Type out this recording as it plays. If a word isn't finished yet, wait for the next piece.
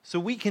So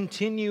we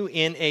continue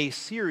in a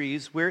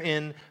series. We're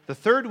in the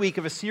third week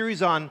of a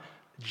series on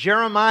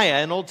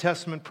Jeremiah, an Old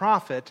Testament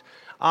prophet.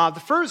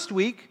 The first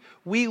week,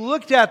 we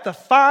looked at the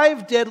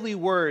 5 deadly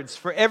words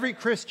for every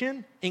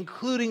Christian,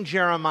 including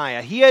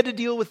Jeremiah. He had to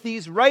deal with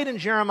these right in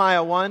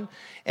Jeremiah 1,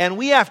 and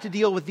we have to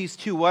deal with these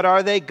too. What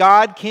are they?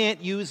 God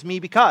can't use me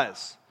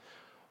because.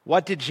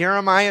 What did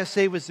Jeremiah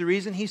say was the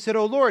reason? He said,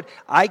 "Oh Lord,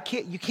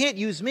 you can't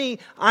use me.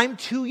 I'm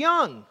too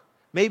young."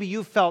 Maybe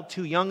you felt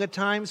too young at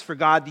times for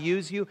God to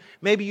use you.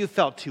 Maybe you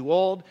felt too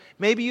old.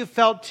 Maybe you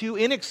felt too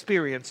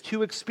inexperienced,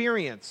 too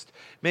experienced.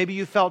 Maybe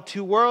you felt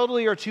too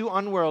worldly or too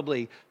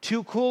unworldly,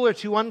 too cool or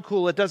too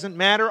uncool. It doesn't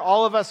matter.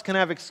 All of us can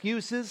have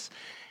excuses.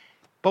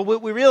 But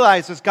what we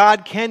realize is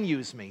God can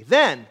use me.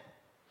 Then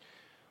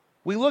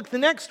we look the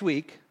next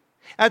week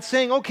at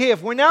saying, okay,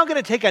 if we're now going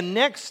to take a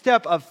next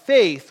step of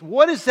faith,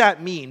 what does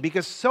that mean?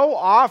 Because so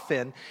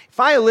often,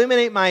 if I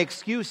eliminate my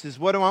excuses,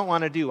 what do I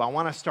want to do? I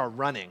want to start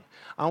running.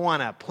 I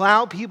want to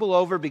plow people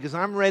over because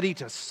I'm ready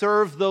to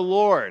serve the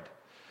Lord.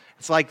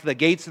 It's like the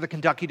gates of the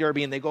Kentucky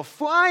Derby and they go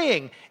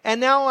flying. And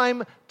now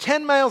I'm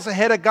 10 miles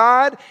ahead of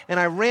God and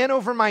I ran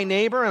over my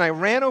neighbor and I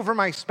ran over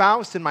my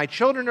spouse and my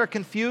children are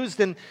confused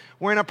and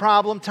we're in a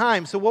problem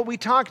time. So what we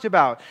talked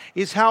about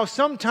is how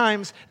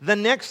sometimes the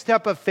next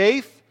step of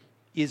faith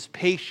is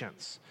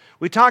patience.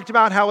 We talked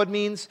about how it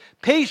means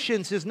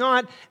patience is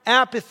not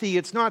apathy.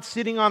 It's not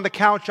sitting on the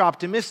couch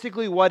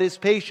optimistically. What is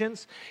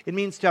patience? It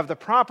means to have the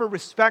proper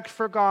respect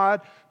for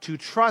God, to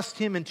trust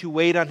Him, and to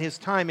wait on His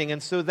timing.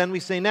 And so then we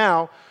say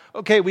now,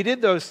 okay, we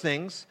did those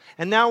things,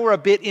 and now we're a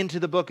bit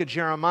into the book of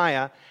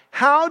Jeremiah.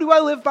 How do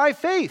I live by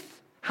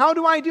faith? How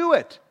do I do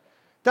it?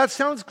 That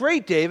sounds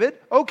great, David.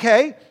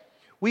 Okay,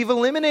 we've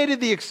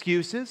eliminated the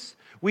excuses.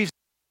 We've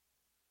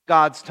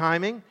God's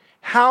timing.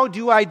 How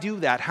do I do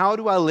that? How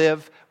do I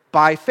live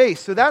by faith?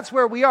 So that's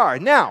where we are.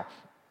 Now,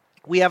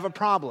 we have a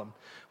problem.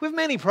 We have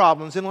many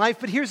problems in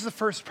life, but here's the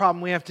first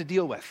problem we have to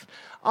deal with.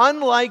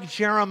 Unlike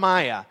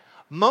Jeremiah,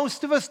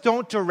 most of us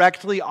don't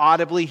directly,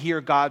 audibly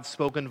hear God's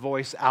spoken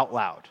voice out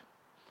loud.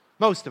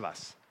 Most of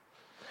us.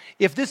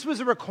 If this was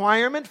a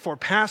requirement for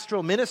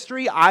pastoral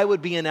ministry, I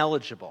would be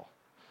ineligible.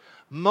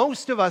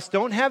 Most of us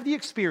don't have the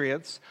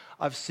experience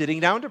of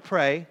sitting down to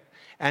pray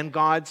and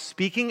God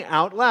speaking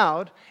out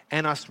loud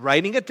and us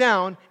writing it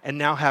down and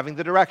now having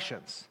the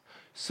directions.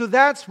 So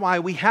that's why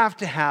we have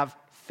to have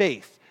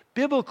faith,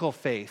 biblical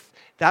faith.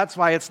 That's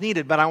why it's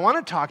needed. But I want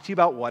to talk to you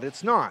about what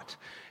it's not.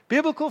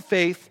 Biblical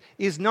faith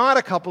is not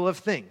a couple of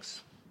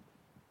things.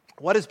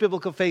 What is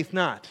biblical faith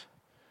not?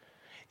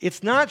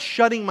 It's not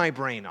shutting my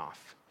brain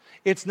off.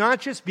 It's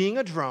not just being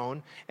a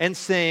drone and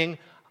saying,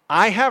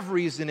 I have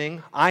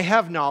reasoning, I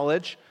have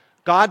knowledge,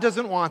 God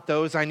doesn't want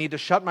those, I need to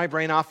shut my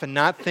brain off and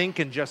not think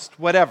and just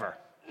whatever.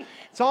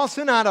 It's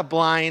also not a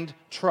blind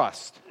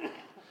trust.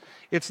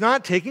 It's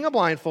not taking a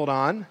blindfold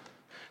on,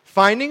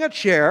 finding a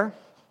chair,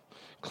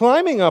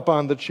 climbing up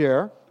on the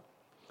chair.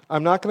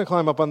 I'm not going to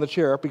climb up on the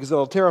chair because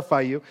it'll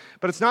terrify you,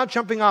 but it's not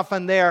jumping off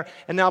on there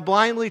and now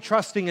blindly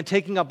trusting and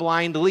taking a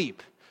blind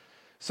leap.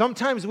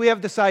 Sometimes we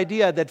have this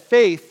idea that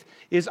faith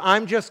is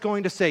I'm just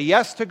going to say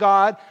yes to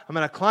God, I'm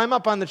going to climb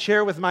up on the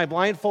chair with my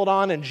blindfold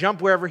on and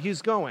jump wherever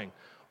He's going.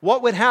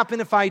 What would happen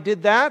if I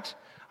did that?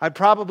 I'd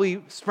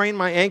probably sprain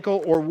my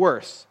ankle or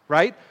worse,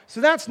 right?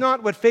 So that's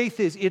not what faith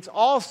is. It's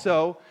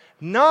also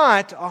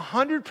not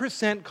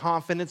 100%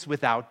 confidence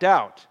without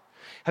doubt.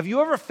 Have you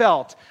ever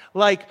felt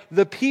like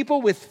the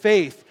people with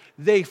faith,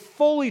 they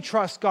fully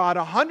trust God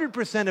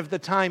 100% of the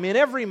time in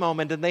every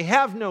moment and they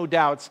have no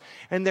doubts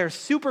and they're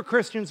super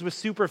Christians with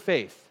super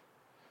faith?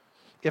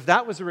 If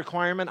that was a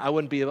requirement, I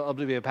wouldn't be able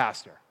to be a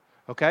pastor,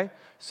 okay?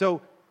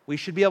 So we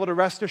should be able to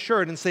rest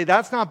assured and say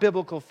that's not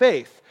biblical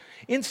faith.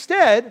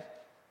 Instead,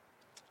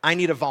 I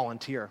need a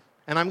volunteer.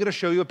 And I'm going to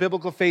show you what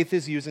biblical faith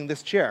is using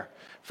this chair.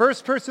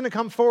 First person to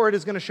come forward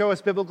is going to show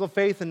us biblical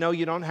faith. And no,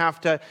 you don't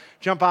have to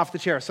jump off the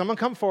chair. Someone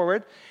come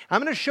forward.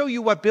 I'm going to show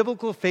you what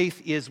biblical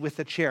faith is with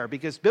the chair.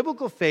 Because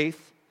biblical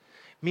faith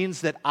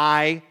means that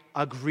I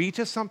agree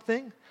to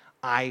something,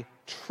 I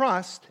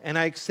trust, and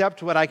I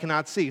accept what I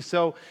cannot see.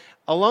 So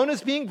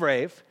Alona's being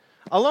brave.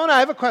 Alona, I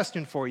have a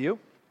question for you.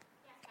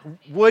 Yes.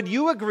 Would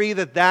you agree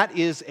that that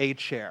is a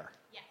chair?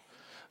 Yes.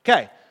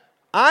 Okay.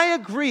 I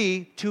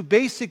agree to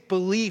basic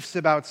beliefs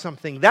about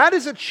something. That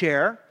is a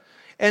chair.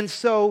 And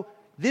so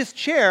this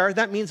chair,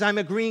 that means I'm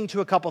agreeing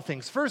to a couple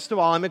things. First of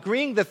all, I'm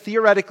agreeing that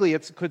theoretically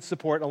it could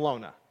support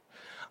Alona.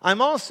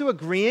 I'm also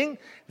agreeing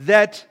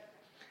that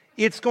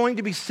it's going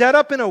to be set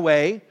up in a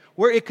way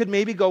where it could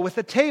maybe go with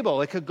a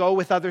table. It could go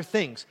with other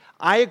things.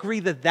 I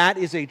agree that that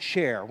is a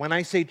chair. When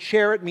I say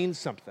chair, it means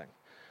something.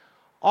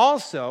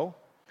 Also,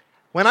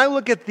 when I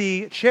look at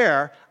the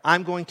chair,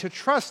 I'm going to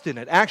trust in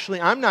it. Actually,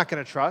 I'm not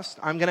going to trust.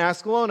 I'm going to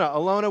ask Alona,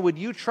 Alona, would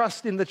you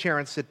trust in the chair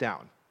and sit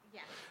down?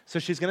 Yes. So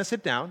she's going to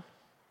sit down.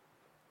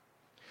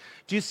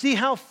 Do you see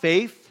how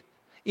faith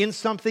in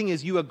something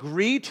is you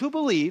agree to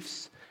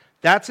beliefs,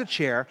 that's a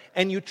chair,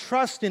 and you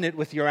trust in it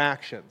with your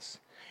actions.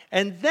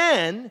 And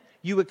then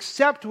you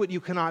accept what you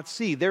cannot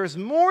see. There's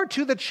more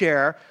to the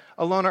chair.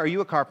 Alona, are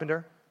you a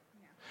carpenter?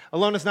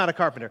 Alona's not a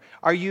carpenter.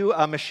 Are you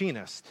a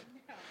machinist?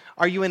 No.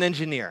 Are you an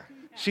engineer? No.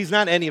 She's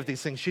not any of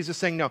these things. She's just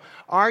saying no.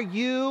 Are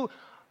you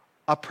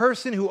a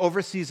person who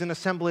oversees an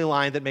assembly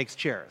line that makes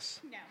chairs?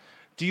 No.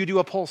 Do you do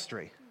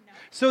upholstery? No.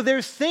 So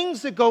there's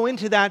things that go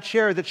into that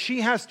chair that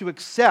she has to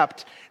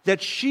accept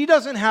that she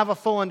doesn't have a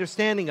full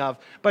understanding of,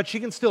 but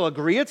she can still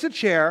agree it's a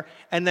chair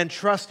and then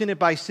trust in it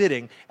by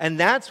sitting. And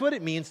that's what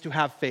it means to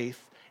have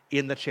faith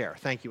in the chair.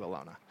 Thank you,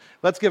 Alona.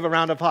 Let's give a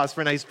round of applause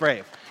for Nice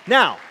Brave.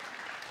 Now,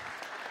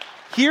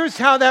 here's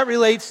how that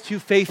relates to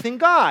faith in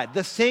God.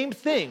 The same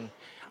thing.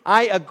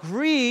 I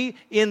agree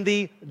in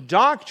the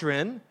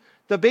doctrine,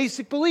 the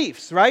basic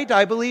beliefs, right?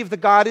 I believe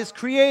that God is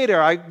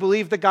creator. I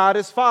believe that God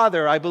is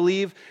father. I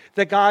believe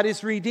that God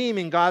is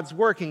redeeming. God's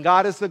working.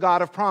 God is the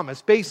God of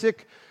promise.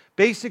 Basic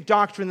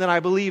doctrine that I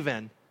believe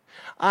in.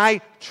 I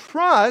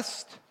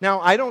trust, now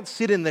I don't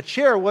sit in the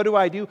chair. What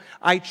do?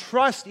 I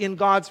trust in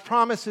God's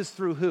promises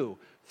through who?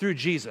 Through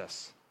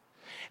Jesus.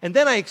 And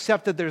then I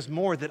accept that there's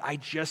more that I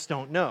just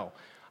don't know.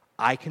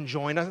 I can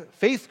join a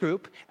faith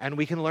group and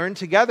we can learn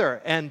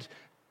together, and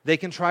they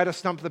can try to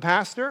stump the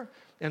pastor,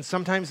 and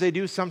sometimes they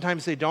do,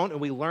 sometimes they don't,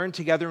 and we learn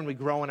together and we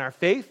grow in our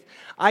faith.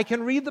 I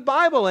can read the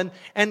Bible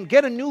and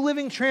get a New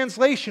Living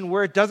Translation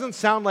where it doesn't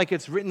sound like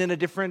it's written in a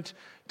different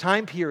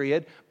time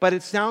period, but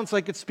it sounds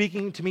like it's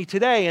speaking to me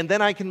today. And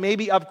then I can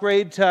maybe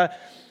upgrade to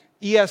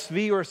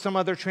ESV or some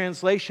other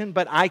translation,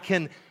 but I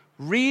can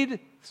read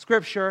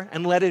Scripture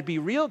and let it be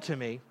real to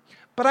me.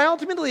 But I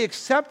ultimately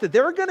accept that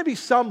there are going to be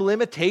some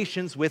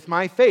limitations with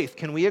my faith.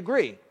 Can we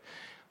agree?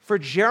 For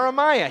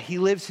Jeremiah, he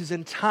lives his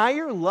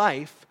entire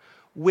life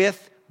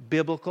with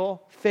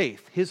biblical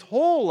faith. His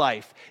whole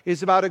life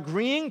is about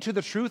agreeing to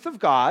the truth of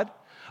God,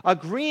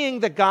 agreeing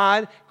that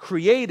God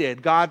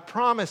created, God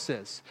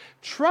promises,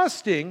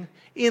 trusting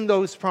in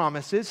those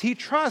promises. He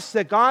trusts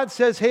that God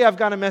says, hey, I've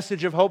got a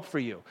message of hope for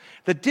you.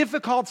 The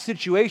difficult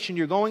situation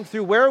you're going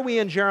through, where are we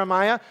in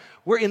Jeremiah?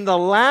 We're in the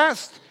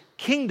last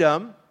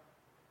kingdom.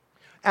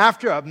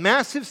 After a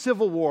massive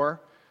civil war,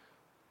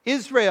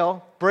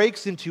 Israel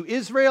breaks into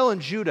Israel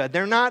and Judah.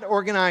 They're not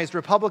organized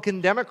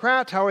Republican,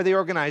 Democrat. How are they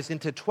organized?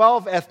 Into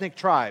 12 ethnic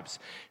tribes.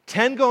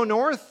 10 go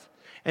north,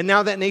 and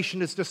now that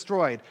nation is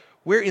destroyed.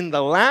 We're in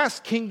the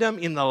last kingdom,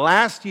 in the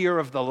last year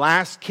of the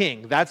last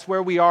king. That's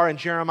where we are in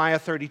Jeremiah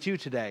 32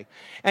 today.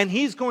 And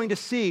he's going to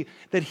see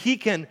that he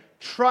can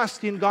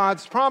trust in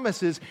God's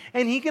promises,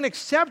 and he can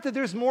accept that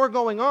there's more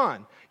going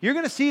on. You're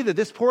going to see that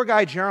this poor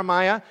guy,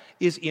 Jeremiah,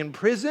 is in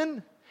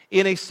prison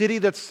in a city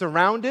that's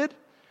surrounded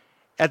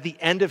at the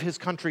end of his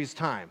country's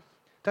time.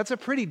 That's a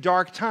pretty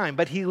dark time,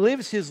 but he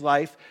lives his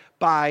life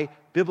by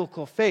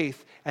biblical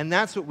faith, and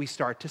that's what we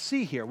start to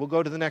see here. We'll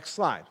go to the next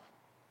slide.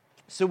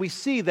 So we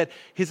see that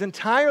his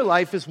entire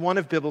life is one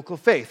of biblical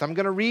faith. I'm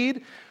going to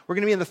read, we're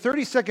going to be in the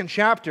 32nd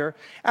chapter.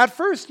 At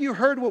first, you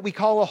heard what we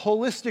call a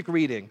holistic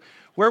reading,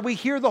 where we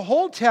hear the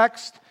whole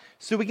text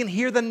so we can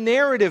hear the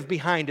narrative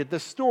behind it,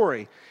 the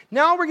story.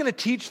 Now we're going to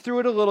teach through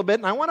it a little bit,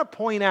 and I want to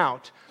point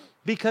out,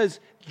 because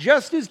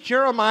just as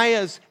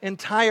Jeremiah's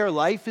entire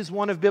life is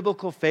one of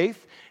biblical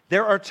faith,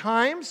 there are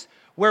times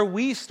where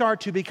we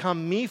start to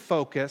become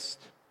me-focused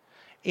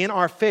in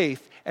our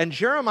faith, and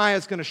Jeremiah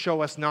is going to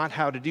show us not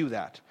how to do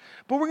that.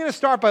 But we're going to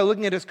start by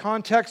looking at his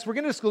context. We're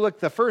going to just go look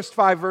at the first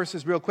 5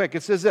 verses real quick.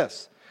 It says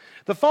this: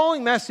 the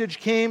following message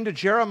came to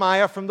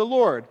Jeremiah from the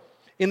Lord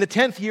in the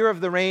 10th year of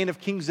the reign of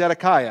King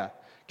Zedekiah,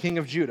 king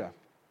of Judah.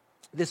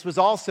 This was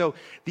also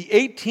the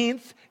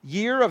 18th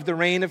year of the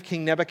reign of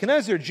King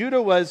Nebuchadnezzar.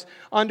 Judah was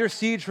under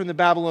siege from the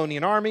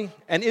Babylonian army,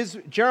 and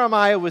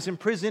Jeremiah was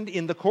imprisoned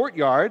in the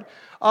courtyard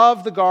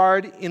of the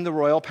guard in the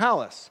royal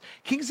palace.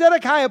 King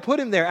Zedekiah put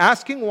him there,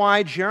 asking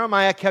why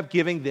Jeremiah kept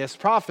giving this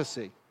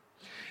prophecy.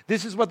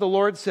 This is what the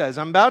Lord says: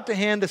 I'm about to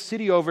hand the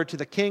city over to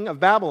the king of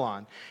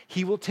Babylon.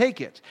 He will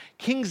take it.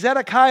 King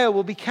Zedekiah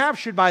will be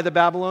captured by the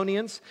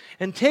Babylonians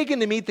and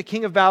taken to meet the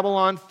king of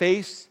Babylon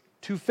face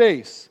to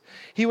face.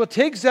 He will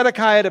take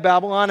Zedekiah to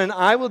Babylon, and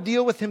I will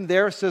deal with him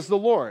there, says the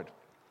Lord.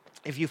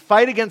 If you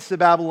fight against the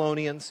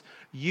Babylonians,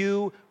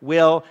 you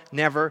will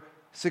never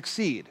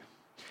succeed.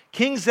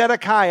 King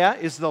Zedekiah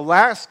is the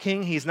last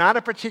king. He's not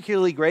a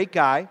particularly great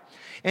guy,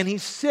 and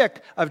he's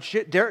sick of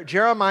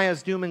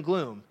Jeremiah's doom and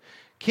gloom.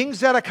 King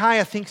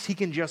Zedekiah thinks he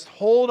can just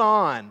hold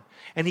on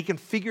and he can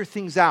figure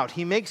things out.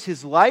 He makes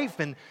his life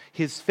and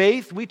his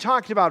faith. We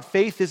talked about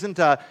faith isn't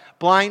a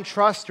blind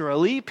trust or a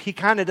leap. He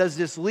kind of does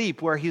this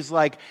leap where he's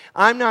like,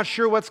 I'm not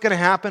sure what's going to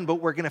happen, but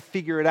we're going to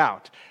figure it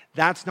out.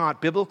 That's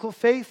not biblical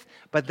faith,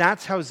 but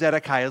that's how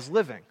Zedekiah is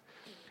living.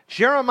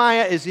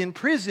 Jeremiah is in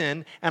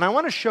prison, and I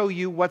want to show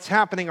you what's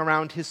happening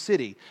around his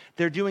city.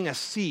 They're doing a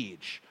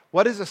siege.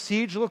 What does a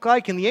siege look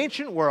like? In the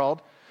ancient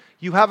world,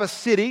 you have a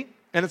city,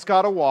 and it's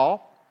got a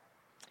wall.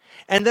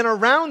 And then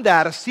around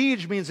that, a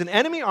siege means an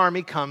enemy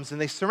army comes and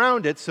they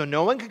surround it so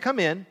no one can come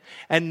in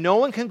and no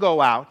one can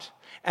go out,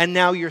 and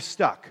now you're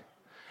stuck.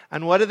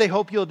 And what do they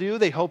hope you'll do?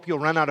 They hope you'll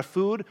run out of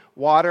food,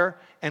 water,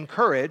 and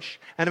courage,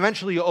 and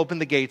eventually you'll open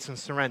the gates and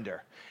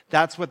surrender.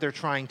 That's what they're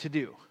trying to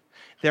do.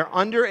 They're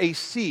under a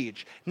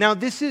siege. Now,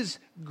 this is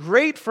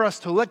great for us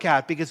to look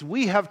at because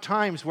we have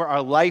times where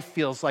our life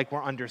feels like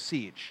we're under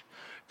siege.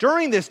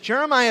 During this,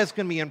 Jeremiah is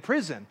going to be in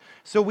prison.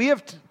 So we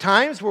have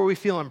times where we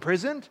feel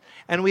imprisoned,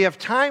 and we have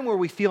time where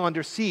we feel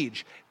under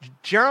siege.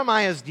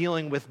 Jeremiah is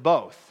dealing with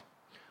both.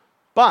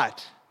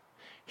 But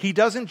he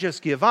doesn't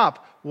just give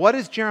up. What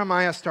does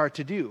Jeremiah start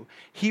to do?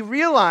 He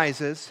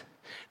realizes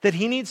that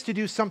he needs to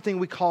do something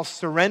we call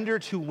surrender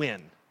to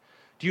win.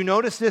 Do you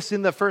notice this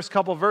in the first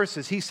couple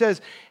verses? He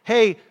says,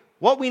 hey,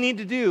 what we need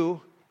to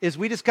do is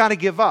we just got to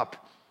give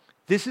up.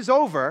 This is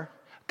over.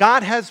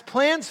 God has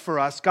plans for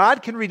us.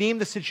 God can redeem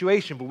the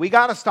situation, but we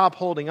got to stop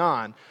holding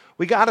on.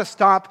 We got to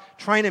stop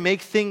trying to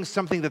make things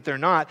something that they're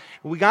not.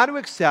 We got to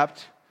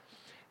accept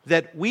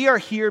that we are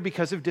here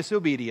because of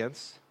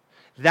disobedience.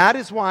 That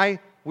is why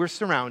we're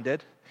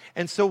surrounded.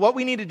 And so what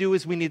we need to do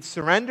is we need to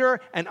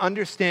surrender and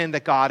understand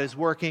that God is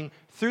working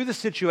through the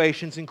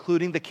situations,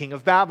 including the king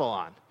of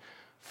Babylon.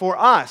 For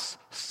us,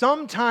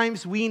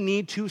 sometimes we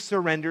need to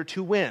surrender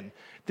to win.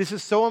 This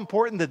is so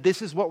important that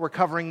this is what we're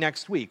covering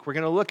next week. We're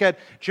going to look at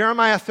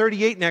Jeremiah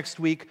 38 next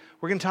week.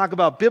 We're going to talk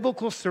about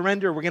biblical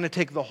surrender. We're going to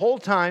take the whole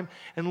time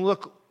and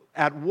look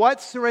at what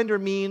surrender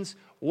means,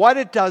 what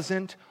it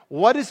doesn't,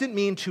 what does it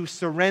mean to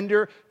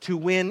surrender to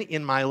win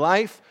in my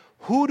life,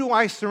 who do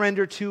I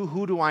surrender to,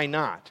 who do I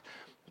not.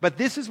 But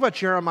this is what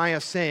Jeremiah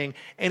is saying,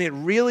 and it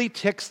really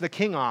ticks the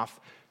king off,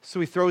 so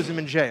he throws him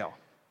in jail.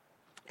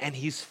 And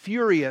he's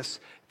furious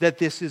that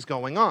this is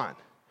going on.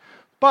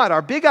 But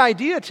our big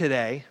idea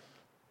today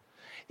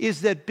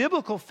is that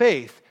biblical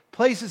faith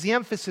places the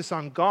emphasis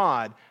on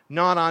God,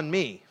 not on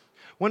me.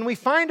 When we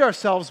find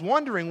ourselves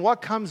wondering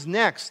what comes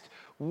next,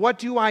 what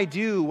do I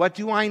do, what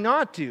do I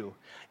not do?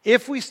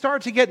 If we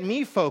start to get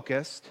me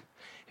focused,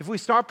 if we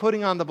start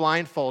putting on the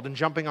blindfold and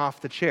jumping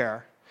off the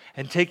chair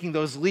and taking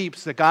those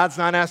leaps that God's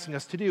not asking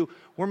us to do,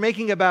 we're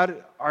making it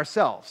about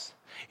ourselves.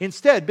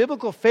 Instead,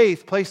 biblical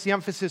faith places the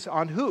emphasis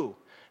on who?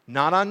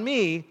 Not on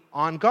me,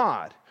 on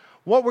God.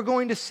 What we're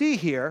going to see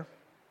here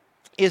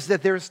is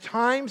that there's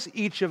times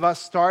each of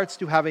us starts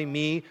to have a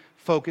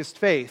me-focused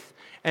faith.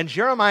 And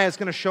Jeremiah is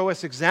going to show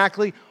us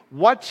exactly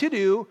what to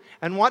do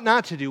and what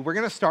not to do. We're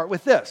going to start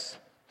with this.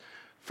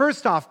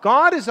 First off,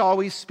 God is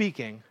always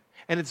speaking,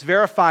 and it's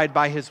verified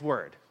by his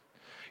word.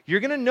 You're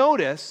going to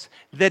notice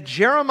that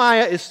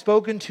Jeremiah is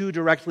spoken to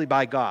directly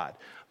by God.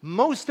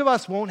 Most of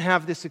us won't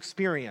have this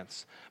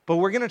experience, but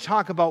we're going to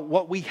talk about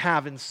what we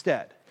have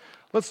instead.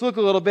 Let's look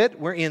a little bit.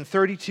 We're in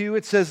 32.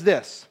 It says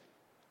this.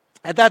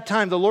 At that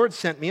time, the Lord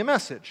sent me a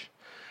message.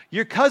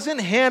 Your cousin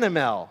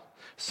Hanamel,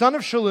 son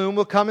of Shallum,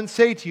 will come and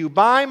say to you,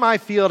 buy my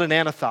field in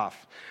Anathoth.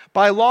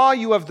 By law,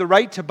 you have the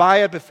right to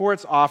buy it before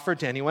it's offered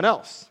to anyone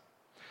else.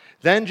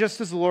 Then, just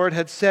as the Lord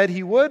had said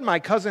he would, my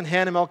cousin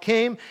Hanamel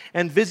came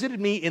and visited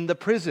me in the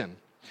prison.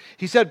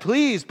 He said,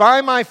 please buy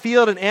my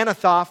field in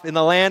Anathoth in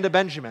the land of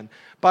Benjamin.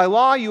 By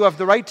law, you have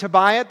the right to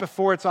buy it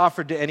before it's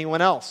offered to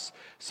anyone else.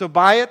 So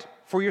buy it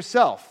for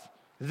yourself.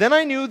 Then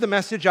I knew the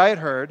message I had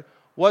heard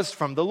was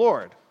from the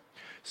Lord.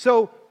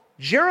 So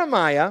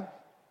Jeremiah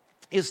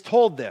is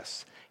told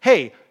this.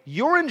 Hey,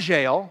 you're in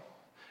jail.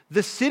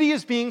 The city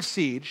is being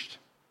sieged.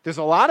 There's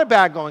a lot of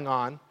bad going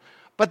on.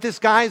 But this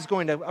guy is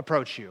going to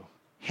approach you,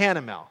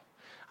 Hanamel.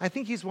 I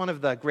think he's one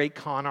of the great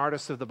con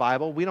artists of the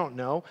Bible. We don't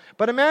know.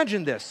 But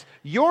imagine this.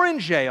 You're in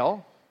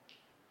jail.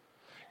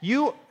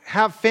 You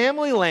have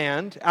family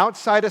land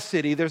outside a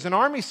city. There's an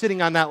army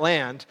sitting on that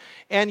land.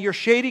 And your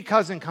shady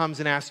cousin comes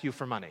and asks you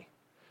for money.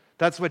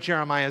 That's what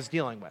Jeremiah is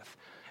dealing with.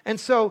 And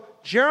so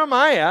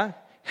Jeremiah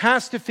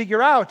has to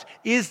figure out,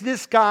 is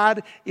this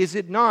God? Is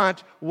it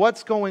not?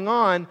 What's going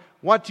on?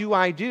 What do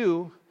I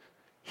do?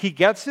 He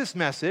gets this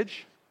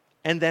message,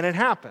 and then it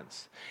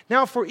happens.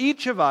 Now, for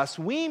each of us,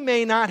 we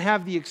may not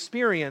have the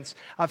experience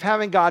of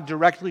having God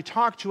directly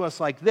talk to us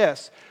like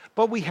this,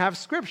 but we have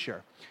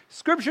Scripture.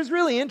 Scripture is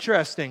really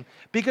interesting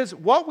because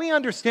what we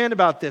understand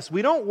about this,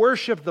 we don't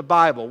worship the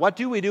Bible. What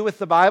do we do with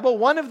the Bible?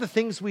 One of the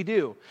things we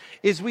do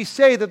is we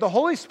say that the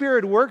Holy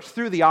Spirit worked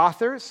through the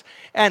authors,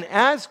 and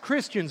as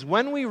Christians,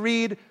 when we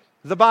read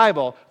the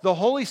Bible, the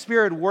Holy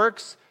Spirit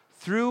works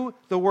through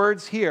the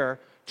words here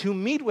to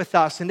meet with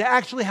us and to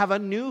actually have a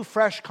new,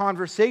 fresh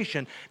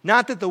conversation.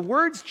 Not that the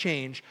words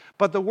change,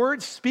 but the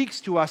word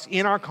speaks to us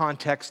in our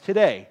context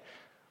today.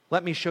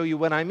 Let me show you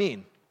what I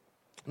mean.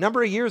 A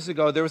number of years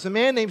ago, there was a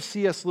man named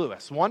C.S.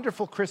 Lewis,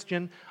 wonderful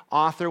Christian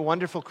author,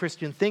 wonderful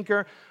Christian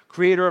thinker,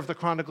 creator of the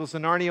Chronicles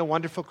of Narnia,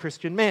 wonderful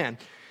Christian man.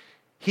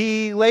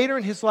 He, later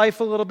in his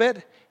life a little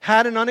bit,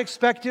 had an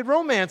unexpected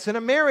romance and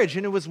a marriage,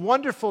 and it was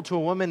wonderful to a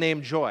woman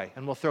named Joy,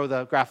 and we'll throw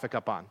the graphic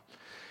up on.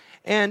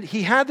 And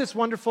he had this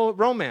wonderful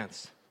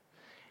romance,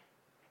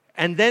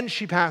 and then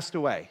she passed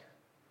away,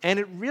 and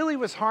it really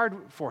was hard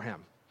for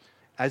him.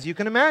 As you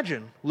can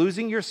imagine,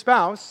 losing your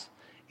spouse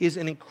is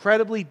an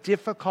incredibly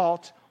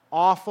difficult,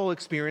 awful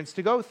experience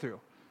to go through.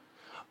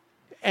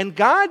 And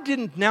God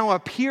didn't now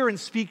appear and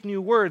speak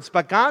new words,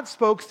 but God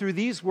spoke through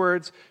these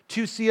words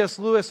to C.S.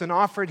 Lewis and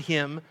offered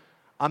him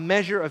a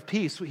measure of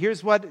peace.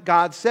 Here's what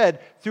God said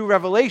through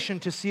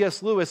revelation to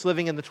C.S. Lewis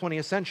living in the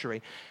 20th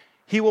century.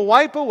 He will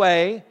wipe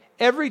away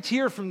every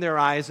tear from their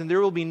eyes, and there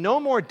will be no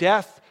more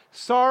death,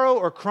 sorrow,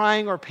 or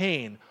crying or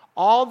pain.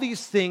 All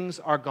these things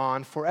are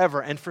gone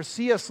forever. And for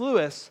C.S.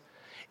 Lewis,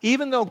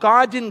 even though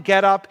God didn't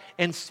get up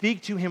and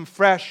speak to him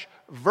fresh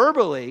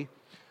verbally,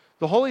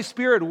 the Holy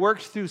Spirit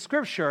worked through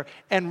Scripture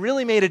and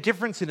really made a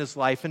difference in his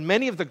life. And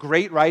many of the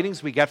great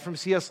writings we get from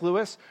C.S.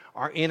 Lewis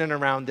are in and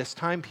around this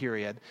time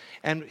period.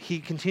 And he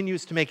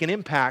continues to make an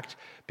impact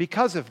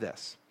because of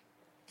this.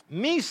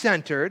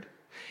 Me-centered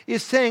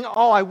is saying,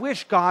 oh, I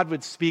wish God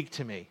would speak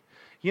to me.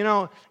 You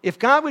know, if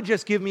God would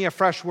just give me a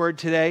fresh word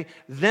today,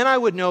 then I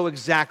would know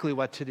exactly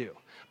what to do.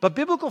 But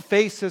biblical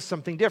faith says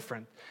something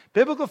different.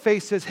 Biblical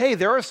faith says, hey,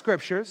 there are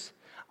Scriptures.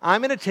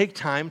 I'm going to take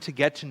time to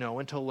get to know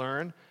and to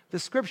learn the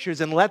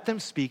Scriptures and let them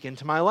speak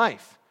into my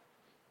life.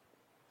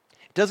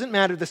 It doesn't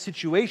matter the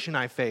situation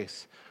I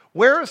face.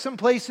 Where are some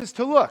places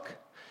to look?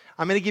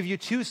 I'm going to give you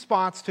 2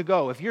 spots to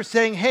go. If you're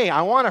saying, hey,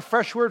 I want a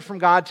fresh word from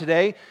God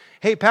today,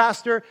 hey,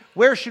 Pastor,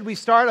 where should we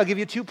start? I'll give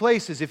you 2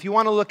 places. If you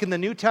want to look in the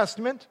New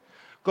Testament,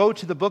 go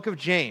to the book of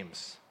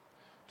James.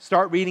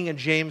 Start reading in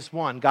James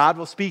 1. God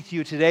will speak to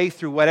you today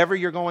through whatever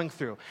you're going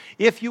through.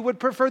 If you would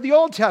prefer the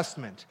Old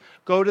Testament,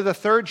 go to the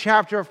 3rd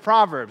chapter of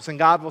Proverbs, and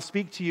God will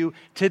speak to you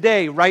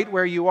today right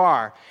where you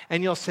are.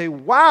 And you'll say,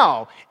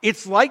 wow,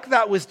 it's like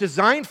that was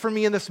designed for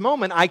me in this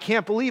moment. I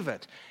can't believe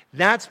it.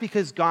 That's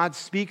because God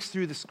speaks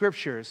through the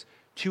Scriptures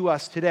to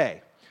us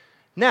today.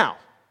 Now,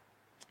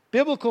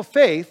 biblical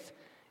faith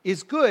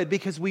is good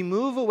because we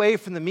move away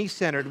from the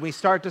me-centered and we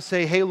start to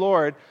say, hey,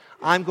 Lord,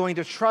 I'm going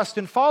to trust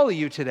and follow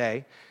you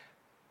today.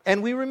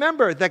 And we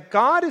remember that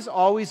God is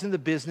always in the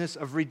business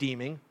of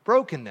redeeming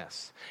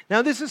brokenness.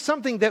 Now, this is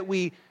something that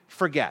we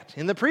forget.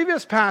 In the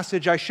previous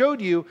passage, I showed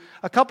you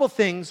a couple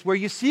things where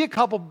you see a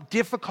couple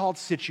difficult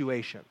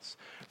situations.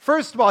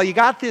 First of all, you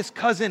got this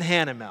cousin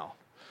Hanamel,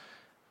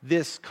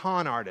 this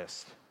con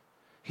artist.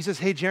 He says,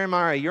 hey,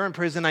 Jeremiah, you're in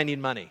prison, I need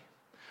money.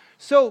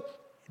 So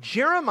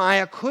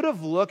Jeremiah could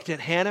have looked at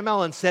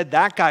Hanamel and said,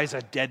 that guy's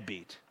a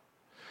deadbeat.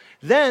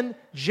 Then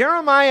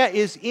Jeremiah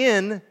is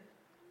in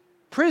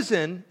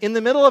prison in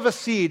the middle of a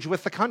siege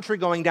with the country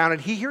going down, and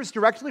he hears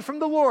directly from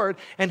the Lord,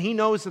 and he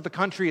knows that the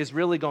country is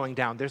really going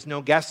down. There's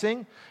no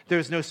guessing.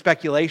 There's no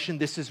speculation.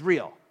 This is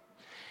real.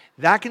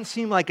 That can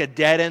seem like a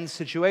dead-end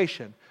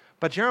situation.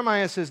 But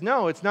Jeremiah says,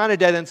 no, it's not a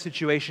dead-end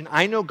situation.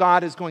 I know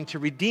God is going to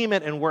redeem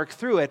it and work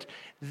through it.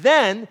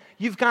 Then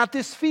you've got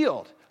this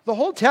field. The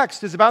whole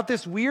text is about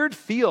this weird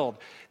field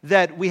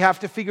that we have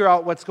to figure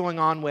out what's going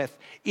on with.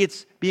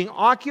 It's being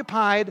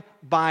occupied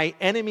by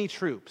enemy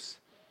troops.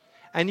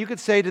 And you could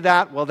say to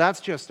that, well, that's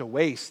just a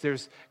waste.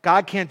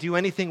 God can't do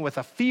anything with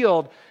a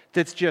field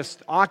that's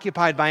just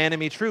occupied by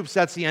enemy troops.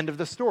 That's the end of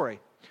the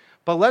story.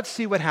 But let's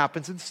see what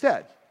happens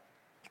instead.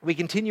 We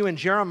continue in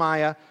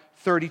Jeremiah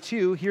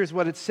 32. Here's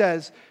what it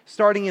says,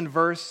 starting in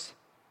verse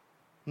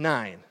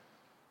 9.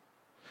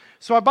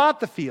 So I bought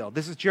the field.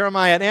 This is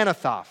Jeremiah at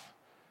Anathoth.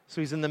 So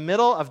he's in the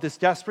middle of this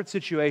desperate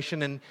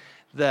situation, and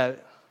the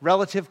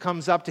relative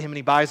comes up to him, and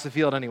he buys the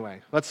field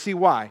anyway. Let's see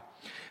why.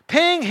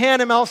 Paying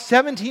Hanamel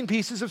 17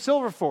 pieces of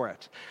silver for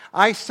it.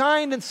 I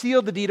signed and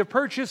sealed the deed of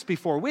purchase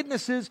before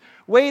witnesses,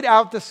 weighed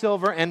out the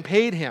silver, and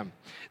paid him.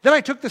 Then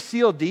I took the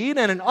sealed deed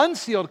and an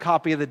unsealed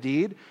copy of the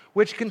deed,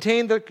 which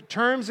contained the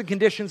terms and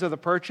conditions of the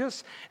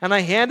purchase, and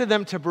I handed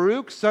them to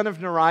Baruch, son of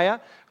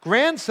Neriah,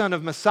 grandson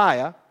of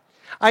Messiah.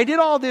 I did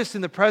all this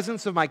in the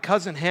presence of my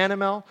cousin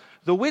Hanamel,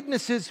 the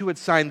witnesses who had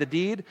signed the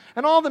deed,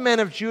 and all the men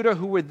of Judah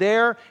who were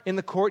there in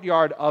the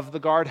courtyard of the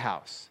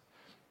guardhouse.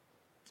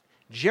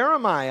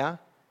 Jeremiah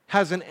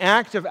has an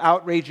act of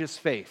outrageous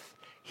faith.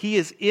 He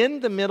is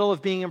in the middle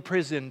of being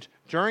imprisoned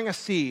during a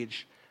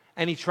siege,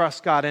 and he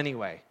trusts God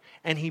anyway.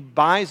 And he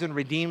buys and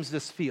redeems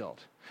this field.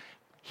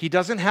 He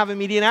doesn't have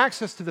immediate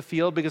access to the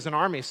field because an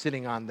army is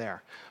sitting on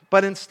there.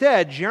 But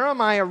instead,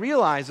 Jeremiah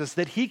realizes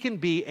that he can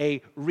be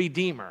a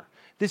redeemer.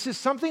 This is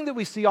something that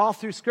we see all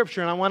through Scripture,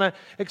 and I want to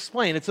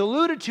explain. It's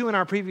alluded to in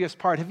our previous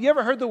part. Have you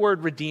ever heard the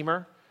word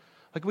redeemer?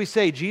 Like we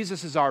say,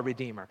 Jesus is our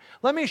Redeemer.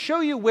 Let me show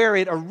you where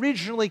it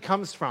originally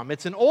comes from.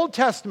 It's an Old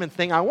Testament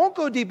thing. I won't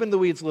go deep in the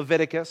weeds,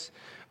 Leviticus,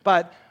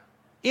 but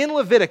in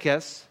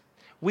Leviticus,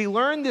 we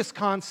learn this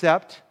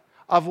concept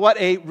of what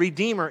a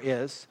Redeemer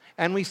is,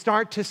 and we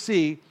start to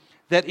see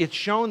that it's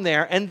shown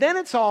there. And then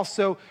it's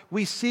also,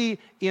 we see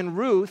in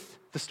Ruth,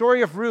 the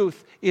story of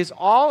Ruth is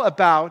all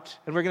about,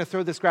 and we're going to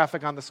throw this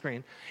graphic on the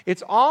screen,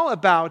 it's all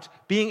about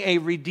being a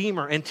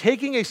redeemer and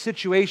taking a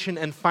situation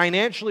and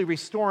financially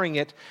restoring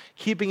it,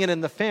 keeping it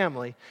in the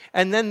family.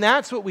 And then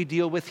that's what we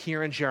deal with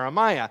here in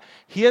Jeremiah.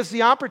 He has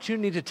the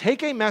opportunity to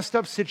take a messed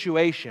up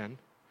situation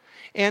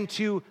and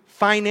to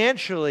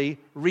financially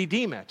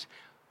redeem it.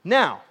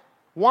 Now,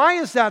 why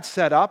is that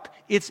set up?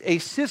 It's a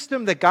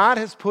system that God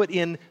has put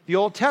in the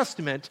Old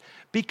Testament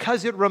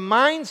because it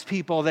reminds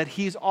people that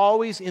he's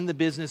always in the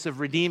business of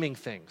redeeming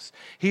things.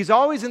 He's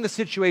always in the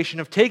situation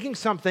of taking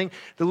something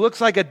that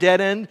looks like a dead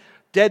end,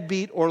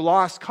 deadbeat, or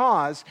lost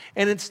cause,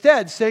 and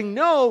instead saying,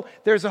 no,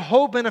 there's a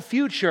hope and a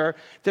future.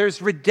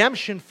 There's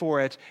redemption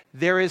for it.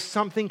 There is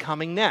something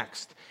coming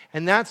next.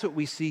 And that's what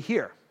we see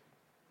here.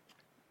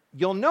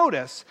 you'll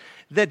notice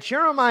that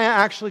Jeremiah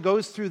actually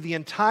goes through the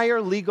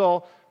entire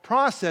legal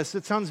process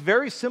that sounds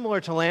very similar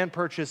to land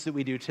purchase that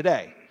we do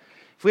today.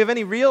 If we have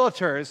any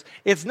realtors,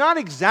 it's not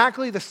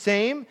exactly the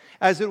same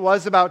as it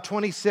was about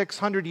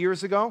 2,600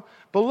 years ago,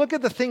 but look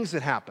at the things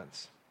that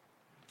happens.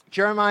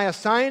 Jeremiah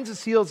signs and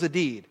seals a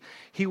deed.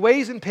 He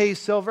weighs and pays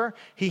silver.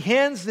 He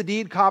hands the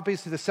deed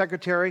copies to the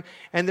secretary,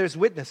 and there's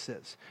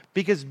witnesses.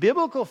 Because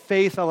biblical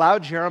faith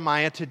allowed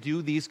Jeremiah to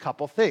do these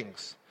couple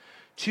things.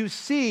 To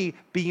see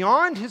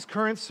beyond his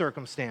current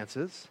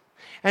circumstances,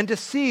 and to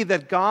see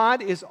that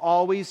God is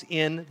always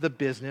in the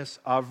business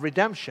of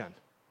redemption.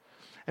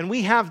 And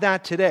we have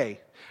that today.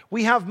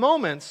 We have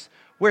moments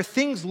where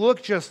things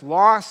look just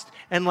lost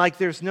and like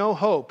there's no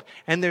hope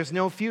and there's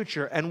no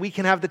future, and we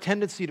can have the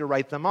tendency to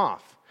write them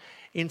off.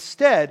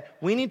 Instead,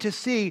 we need to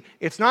see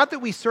it's not that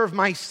we serve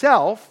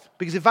myself,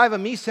 because if I have a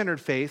me-centered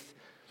faith,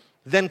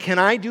 then can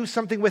I do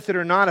something with it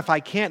or not? If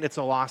I can't, it's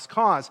a lost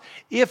cause.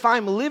 If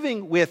I'm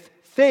living with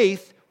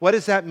faith, what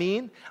does that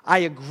mean? I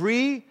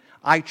agree,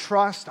 I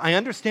trust, I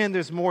understand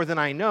there's more than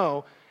I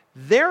know.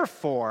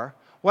 Therefore,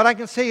 what I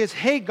can say is,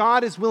 hey,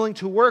 God is willing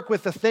to work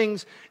with the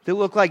things that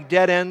look like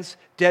dead ends,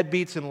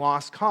 deadbeats, and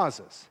lost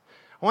causes.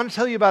 I want to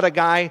tell you about a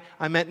guy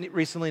I met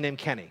recently named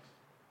Kenny.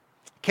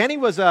 Kenny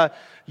was a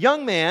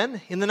young man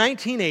in the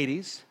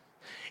 1980s,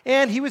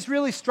 and he was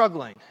really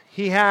struggling.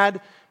 He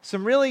had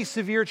some really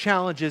severe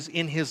challenges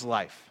in his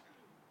life.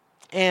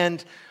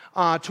 And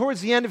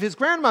towards the end of his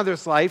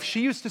grandmother's life,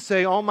 she used to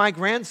say, oh, my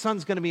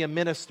grandson's going to be a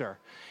minister.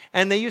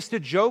 And they used to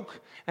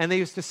joke, and they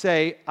used to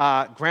say,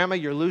 Grandma,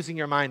 you're losing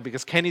your mind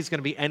because Kenny's going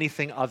to be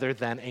anything other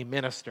than a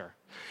minister.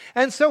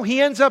 And so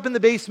he ends up in the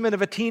basement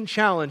of a teen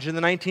challenge in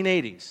the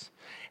 1980s,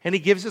 and he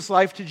gives his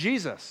life to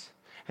Jesus.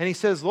 And he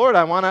says, Lord,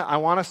 I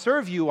want to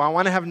serve you. I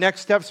want to have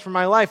next steps for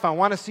my life. I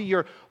want to see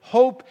your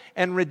hope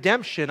and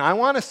redemption. I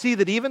want to see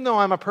that even though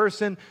I'm a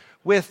person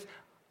with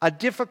a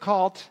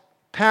difficult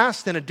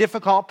past and a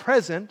difficult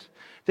present,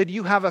 that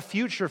you have a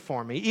future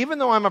for me. Even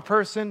though I'm a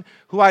person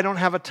who I don't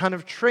have a ton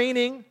of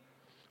training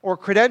or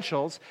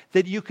credentials,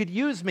 that you could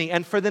use me.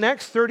 And for the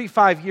next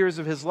 35 years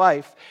of his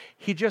life,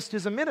 he just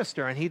is a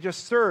minister, and he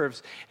just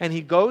serves, and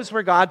he goes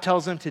where God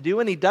tells him to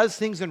do, and he does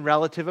things in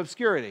relative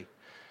obscurity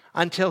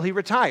until he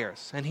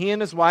retires. And he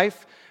and his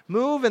wife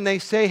move, and they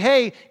say,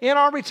 hey, in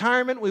our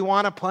retirement, we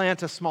want to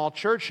plant a small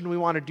church, and we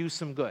want to do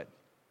some good.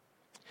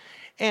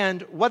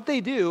 And what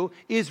they do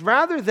is,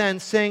 rather than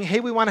saying, hey,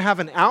 we want to have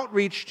an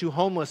outreach to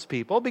homeless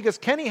people, because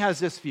Kenny has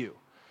this view.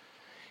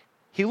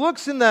 He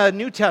looks in the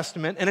New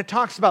Testament, and it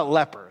talks about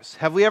lepers.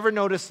 Have we ever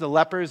noticed the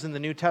lepers in the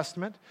New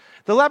Testament?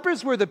 The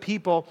lepers were the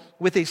people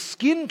with a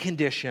skin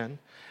condition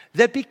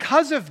that,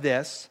 because of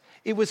this,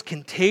 it was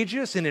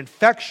contagious and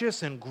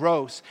infectious and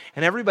gross,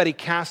 and everybody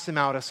cast them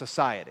out of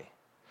society.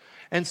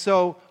 And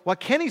so what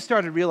Kenny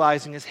started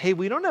realizing is, hey,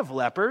 we don't have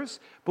lepers,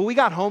 but we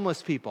got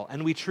homeless people,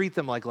 and we treat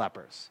them like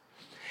lepers.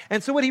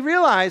 And so what he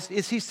realized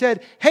is, he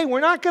said, hey, we're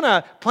not going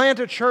to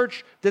plant a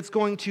church that's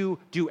going to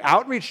do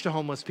outreach to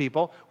homeless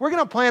people. We're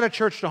going to plant a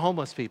church to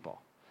homeless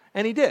people.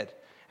 And he did.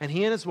 And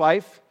he and his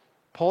wife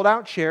pulled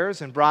out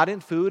chairs and brought in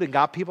food and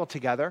got people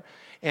together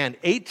and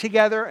ate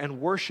together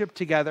and worshiped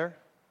together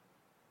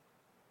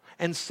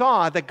and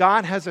saw that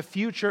God has a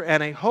future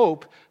and a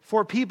hope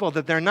for people,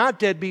 that they're not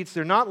deadbeats,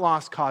 they're not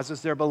lost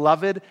causes, they're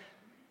beloved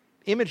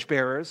image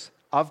bearers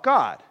of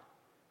God.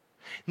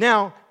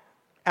 Now,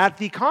 at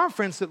the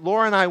conference that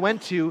Laura and I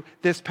went to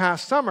this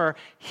past summer,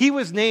 he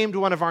was named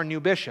one of our new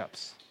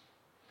bishops.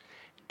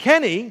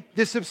 Kenny,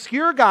 this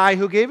obscure guy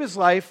who gave his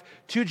life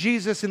to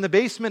Jesus in the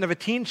basement of a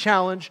teen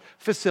challenge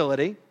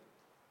facility,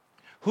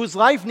 whose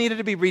life needed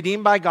to be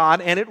redeemed by God,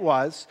 and it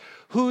was,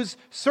 whose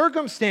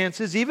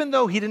circumstances, even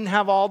though he didn't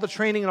have all the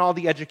training and all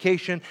the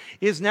education,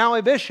 is now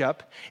a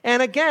bishop.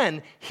 And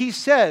again, he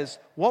says,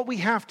 what we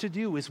have to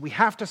do is we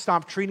have to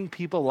stop treating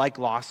people like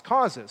lost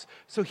causes.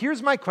 So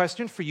here's my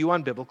question for you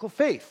on biblical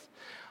faith.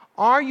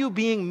 Are you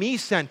being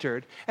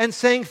me-centered and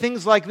saying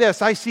things like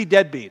this? I see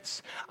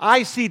deadbeats.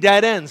 I see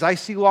dead ends. I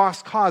see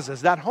lost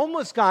causes. That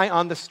homeless guy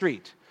on the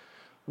street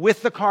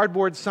with the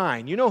cardboard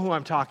sign, you know who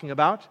I'm talking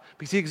about,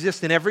 because he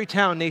exists in every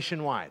town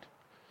nationwide.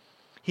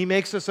 He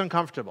makes us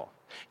uncomfortable.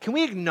 Can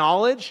we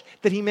acknowledge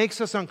that he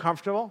makes us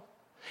uncomfortable?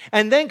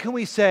 And then can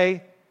we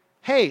say,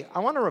 hey, I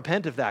want to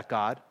repent of that,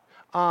 God.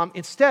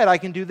 Instead, I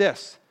can do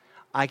this.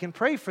 I can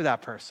pray for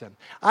that person.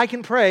 I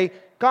can pray,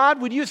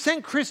 God, would you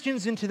send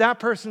Christians into that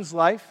person's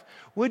life?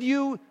 Would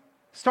you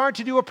start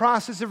to do a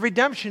process of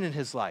redemption in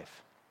his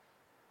life?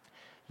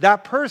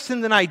 That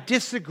person that I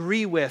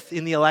disagree with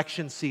in the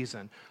election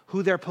season,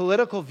 who their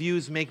political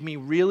views make me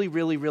really,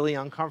 really, really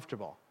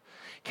uncomfortable.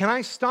 Can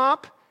I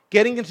stop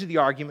getting into the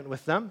argument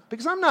with them?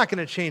 Because I'm not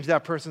going to change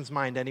that person's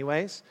mind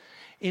anyways.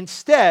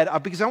 Instead,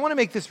 because I want to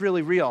make this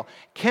really real,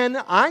 can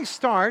I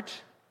start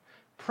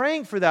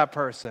praying for that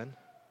person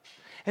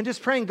and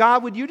just praying,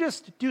 God, would you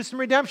just do some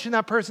redemption in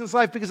that person's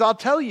life? Because I'll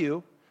tell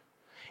you,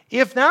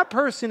 if that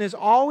person is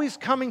always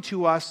coming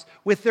to us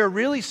with their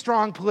really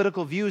strong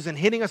political views and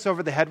hitting us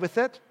over the head with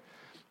it,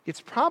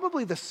 it's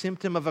probably the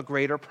symptom of a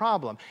greater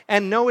problem.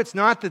 And no, it's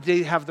not that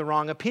they have the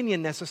wrong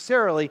opinion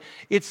necessarily.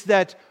 It's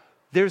that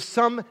there's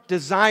some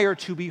desire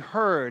to be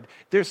heard.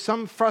 There's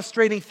some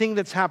frustrating thing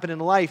that's happened in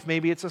life.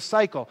 Maybe it's a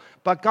cycle.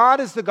 But God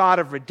is the God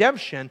of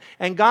redemption,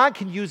 and God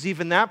can use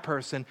even that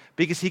person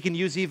because he can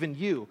use even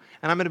you.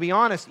 And I'm going to be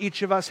honest,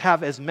 each of us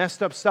have as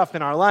messed up stuff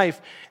in our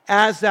life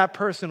as that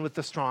person with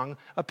the strong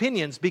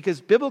opinions, because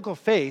biblical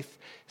faith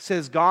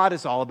says God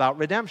is all about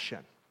redemption.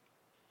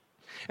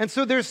 And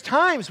so there's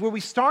times where we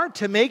start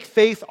to make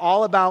faith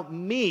all about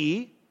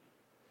me,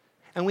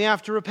 and we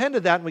have to repent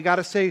of that, and we got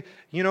to say,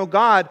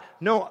 God,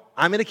 no,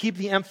 I'm going to keep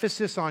the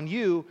emphasis on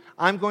you.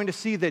 I'm going to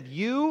see that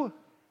you,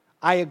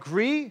 I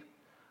agree,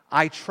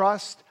 I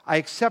trust, I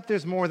accept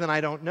there's more than I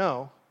don't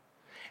know.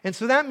 And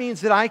so that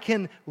means that I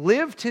can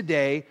live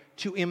today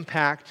to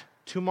impact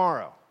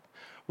tomorrow.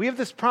 We have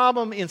this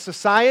problem in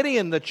society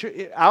and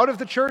out of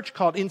the church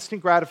called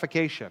instant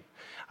gratification.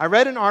 I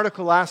read an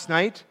article last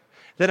night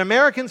that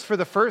Americans for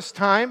the first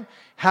time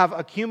have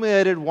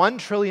accumulated $1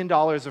 trillion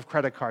of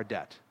credit card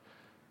debt.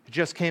 It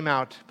just came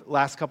out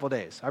last couple of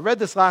days. I read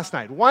this last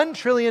night. $1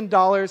 trillion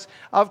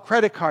of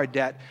credit card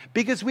debt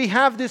because we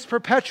have this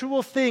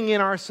perpetual thing in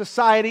our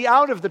society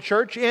out of the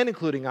church and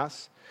including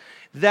us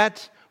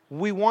that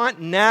we want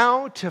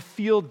now to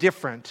feel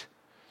different.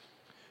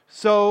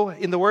 So,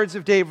 in the words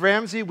of Dave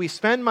Ramsey, we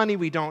spend money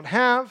we don't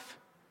have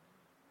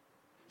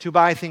to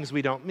buy things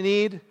we don't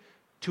need,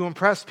 to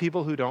impress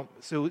people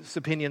whose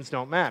opinions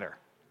don't matter.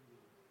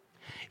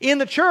 In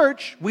the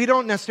church, we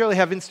don't necessarily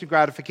have instant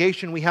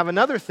gratification. We have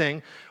another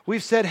thing.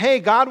 We've said, hey,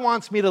 God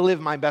wants me to live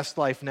my best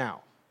life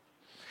now.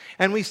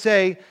 And we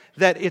say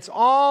that it's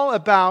all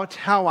about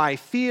how I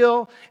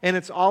feel, and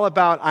it's all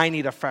about I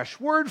need a fresh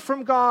word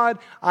from God,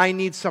 I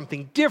need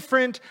something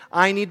different,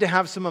 I need to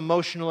have some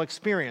emotional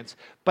experience.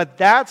 But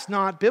that's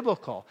not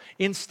biblical.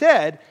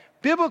 Instead,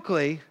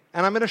 biblically,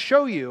 and I'm going to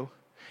show you,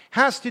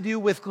 has to do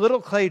with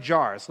little clay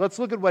jars. Let's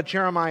look at what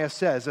Jeremiah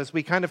says as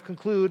we kind of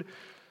conclude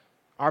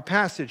our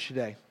passage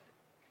today.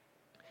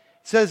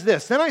 It says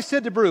this, Then I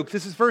said to Baruch,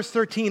 this is verse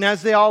 13,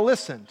 as they all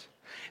listened,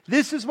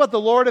 this is what the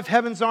Lord of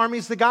heaven's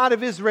armies, the God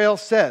of Israel,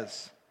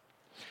 says.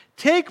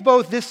 Take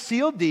both this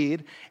sealed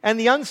deed and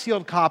the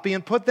unsealed copy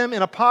and put them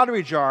in a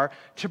pottery jar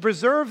to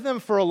preserve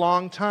them for a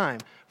long time.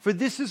 For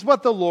this is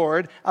what the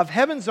Lord of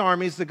heaven's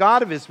armies, the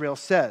God of Israel,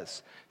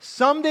 says.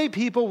 Someday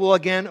people will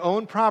again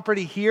own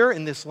property here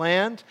in this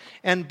land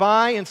and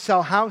buy and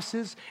sell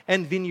houses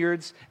and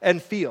vineyards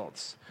and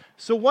fields.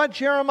 So what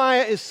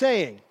Jeremiah is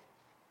saying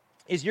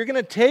is you're going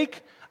to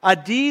take a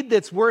deed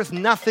that's worth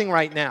nothing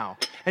right now,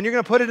 and you're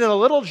going to put it in a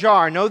little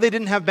jar. No, they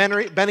didn't have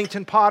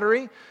Bennington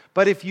pottery,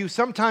 but if you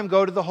sometime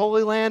go to the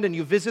Holy Land and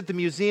you visit the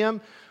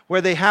museum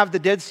where they have the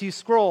Dead Sea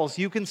Scrolls,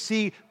 you can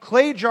see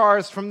clay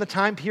jars from the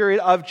time period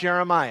of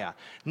Jeremiah.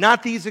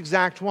 Not these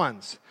exact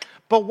ones.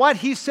 But what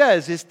he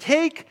says is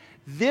take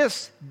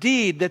this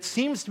deed that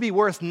seems to be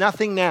worth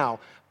nothing now,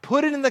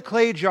 put it in the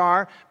clay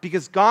jar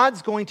because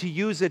God's going to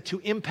use it to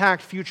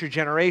impact future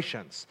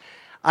generations.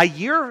 A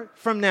year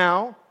from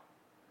now,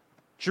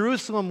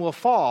 Jerusalem will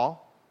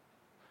fall,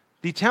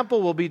 the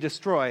temple will be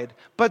destroyed,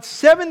 but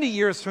 70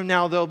 years from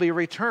now they'll be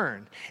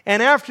returned.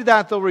 And after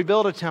that they'll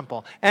rebuild a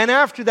temple. And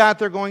after that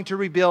they're going to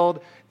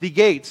rebuild the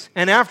gates.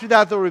 And after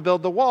that they'll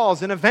rebuild the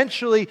walls. And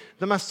eventually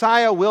the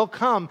Messiah will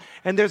come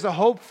and there's a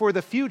hope for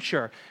the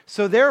future.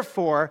 So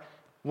therefore,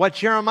 what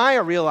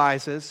Jeremiah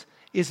realizes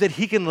is that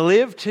he can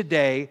live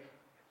today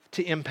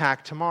to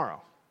impact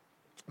tomorrow.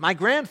 My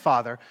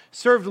grandfather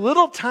served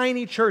little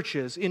tiny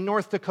churches in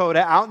North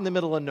Dakota out in the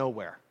middle of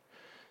nowhere.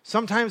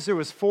 Sometimes there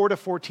was 4 to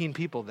 14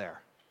 people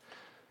there.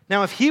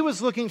 Now, if he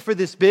was looking for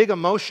this big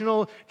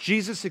emotional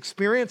Jesus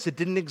experience, it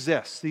didn't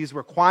exist. These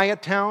were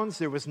quiet towns.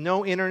 There was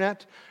no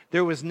internet.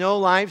 There was no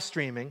live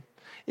streaming.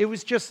 It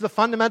was just the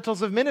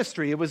fundamentals of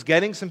ministry. It was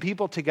getting some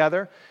people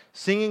together,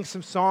 singing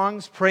some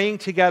songs, praying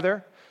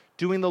together,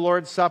 doing the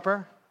Lord's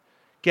Supper,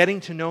 getting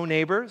to know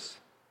neighbors.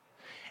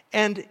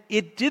 And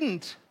it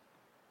didn't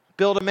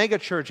build a mega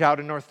church out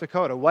in North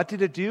Dakota. What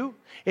did it do?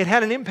 It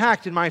had an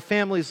impact in my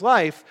family's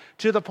life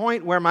to the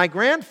point where my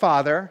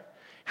grandfather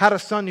had a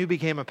son who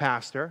became a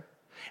pastor,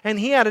 and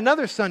he had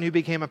another son who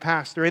became a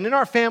pastor. And in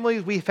our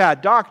families, we've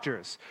had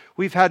doctors,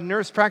 we've had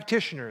nurse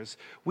practitioners,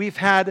 we've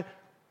had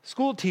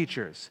school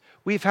teachers,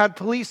 we've had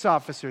police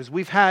officers,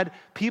 we've had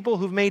people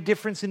who've made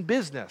difference in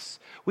business.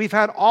 We've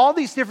had all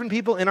these different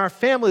people in our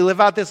family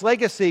live out this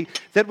legacy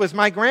that was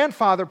my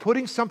grandfather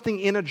putting something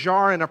in a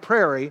jar in a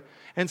prairie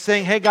and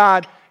saying, hey,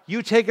 God,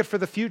 you take it for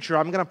the future.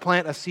 I'm going to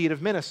plant a seed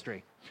of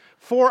ministry.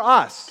 For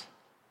us,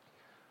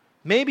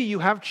 maybe you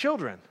have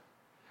children.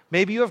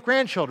 Maybe you have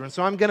grandchildren.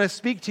 So I'm going to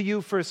speak to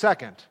you for a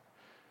second.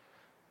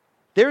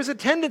 There's a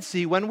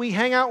tendency when we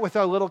hang out with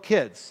our little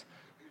kids,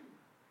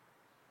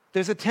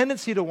 there's a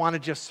tendency to want to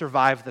just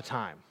survive the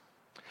time.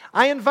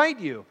 I invite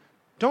you,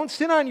 don't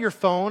sit on your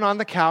phone on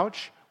the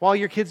couch while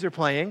your kids are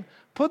playing.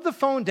 Put the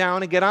phone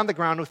down and get on the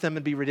ground with them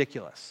and be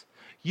ridiculous.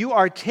 You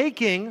are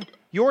taking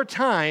your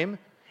time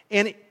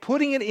and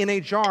putting it in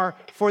a jar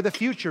for the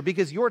future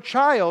because your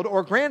child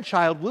or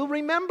grandchild will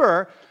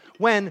remember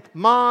when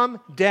mom,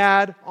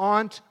 dad,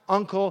 aunt,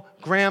 uncle,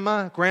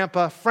 grandma,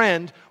 grandpa,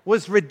 friend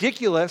was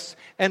ridiculous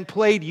and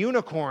played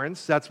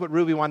unicorns. That's what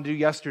Ruby wanted to do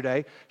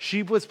yesterday.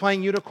 She was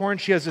playing unicorn.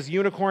 She has this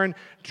unicorn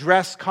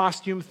dress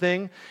costume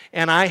thing,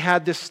 and I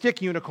had this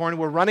stick unicorn.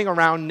 We're running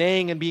around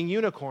neighing and being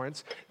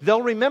unicorns.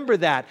 They'll remember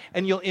that,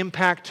 and you'll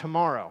impact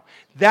tomorrow.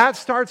 That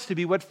starts to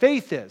be what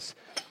faith is.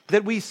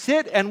 That we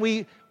sit and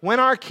when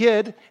our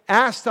kid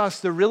asked us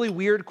the really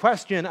weird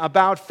question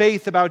about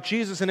faith, about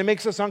Jesus, and it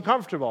makes us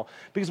uncomfortable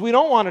because we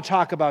don't want to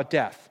talk about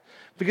death.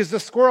 Because the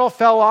squirrel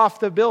fell off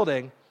the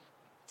building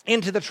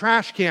into the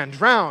trash can,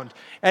 drowned,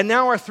 and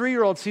now our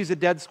 3-year-old sees a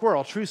dead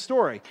squirrel. True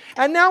story.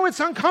 And now it's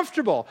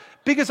uncomfortable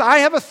because I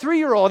have a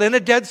 3-year-old and a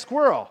dead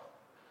squirrel.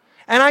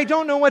 And I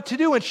don't know what to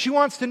do, and she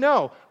wants to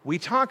know. We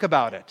talk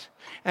about it.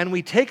 And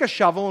we take a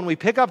shovel and we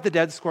pick up the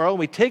dead squirrel and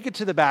we take it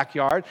to the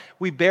backyard,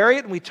 we bury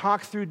it and we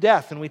talk through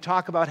death and we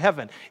talk about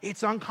heaven.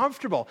 It's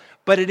uncomfortable,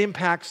 but it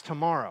impacts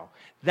tomorrow.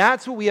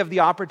 That's what we have the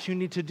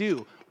opportunity to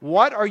do.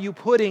 What are you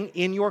putting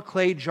in your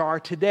clay jar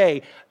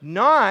today?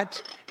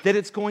 Not that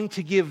it's going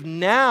to give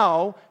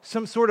now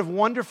some sort of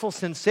wonderful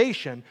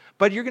sensation,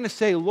 but you're going to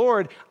say,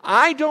 Lord,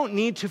 I don't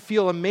need to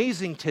feel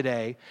amazing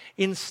today.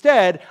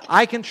 Instead,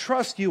 I can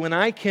trust you and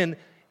I can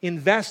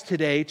invest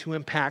today to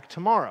impact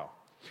tomorrow.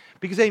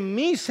 Because a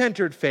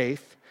me-centered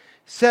faith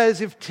says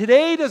if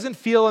today doesn't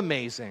feel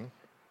amazing,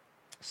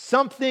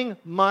 something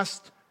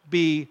must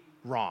be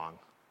wrong.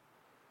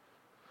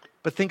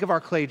 But think of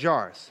our clay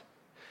jars.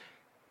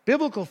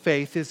 Biblical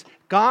faith is,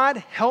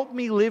 God, help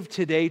me live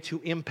today to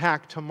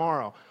impact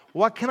tomorrow.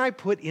 What can I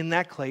put in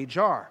that clay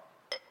jar?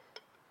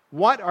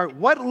 What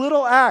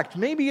little act?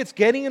 Maybe it's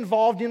getting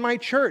involved in my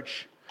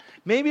church.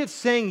 Maybe it's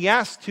saying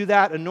yes to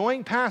that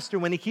annoying pastor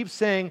when he keeps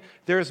saying,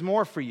 there's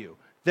more for you.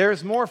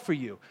 There's more for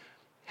you.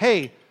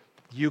 Hey,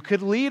 you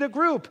could lead a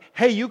group.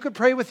 Hey, you could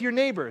pray with your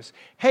neighbors.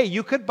 Hey,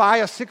 you could buy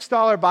a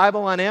 $6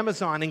 Bible on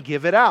Amazon and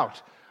give it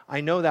out. I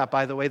know that,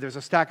 by the way. There's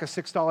a stack of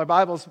 $6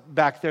 Bibles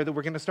back there that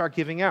we're going to start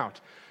giving out.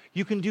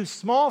 You can do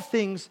small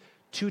things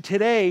to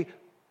today.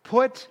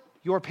 Put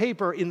your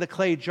paper in the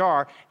clay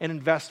jar and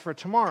invest for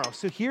tomorrow.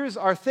 So here's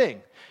our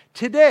thing.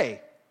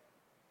 Today,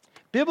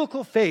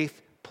 biblical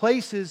faith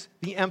places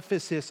the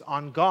emphasis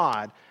on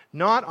God,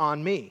 not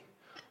on me.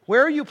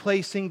 Where are you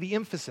placing the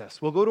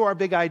emphasis? We'll go to our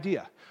big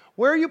idea.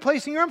 Where are you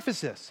placing your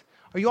emphasis?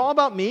 Are you all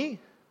about me?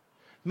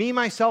 Me,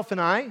 myself,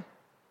 and I?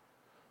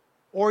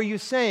 Or are you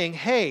saying,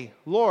 hey,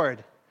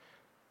 Lord,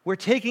 we're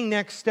taking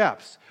next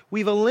steps.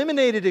 We've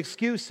eliminated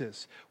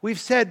excuses. We've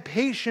said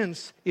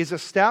patience is a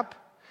step.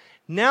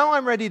 Now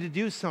I'm ready to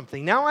do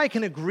something. Now I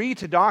can agree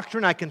to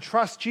doctrine. I can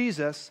trust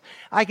Jesus.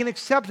 I can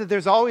accept that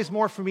there's always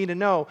more for me to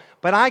know,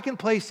 but I can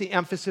place the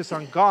emphasis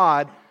on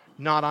God,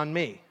 not on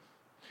me.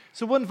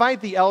 So we'll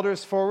invite the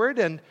elders forward,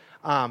 and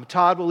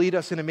Todd will lead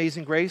us in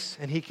Amazing Grace,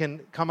 and he can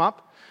come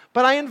up.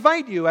 But I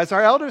invite you, as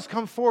our elders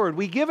come forward,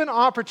 we give an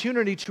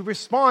opportunity to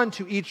respond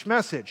to each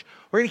message.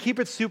 We're going to keep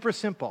it super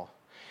simple.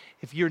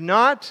 If you're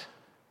not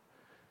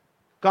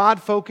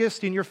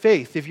God-focused in your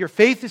faith, if your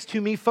faith is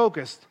to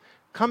me-focused,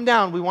 come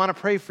down. We want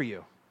to pray for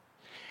you.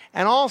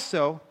 And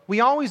also, we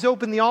always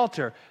open the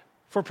altar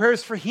for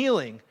prayers for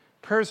healing,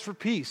 prayers for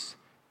peace,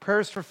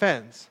 prayers for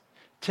friends.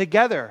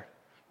 Together,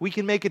 we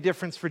can make a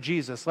difference for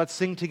Jesus. Let's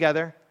sing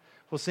together.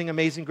 We'll sing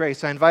Amazing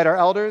Grace. I invite our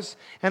elders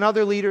and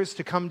other leaders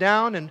to come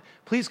down, and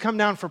please come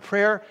down for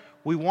prayer.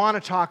 We want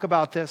to talk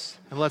about this,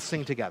 and let's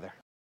sing together.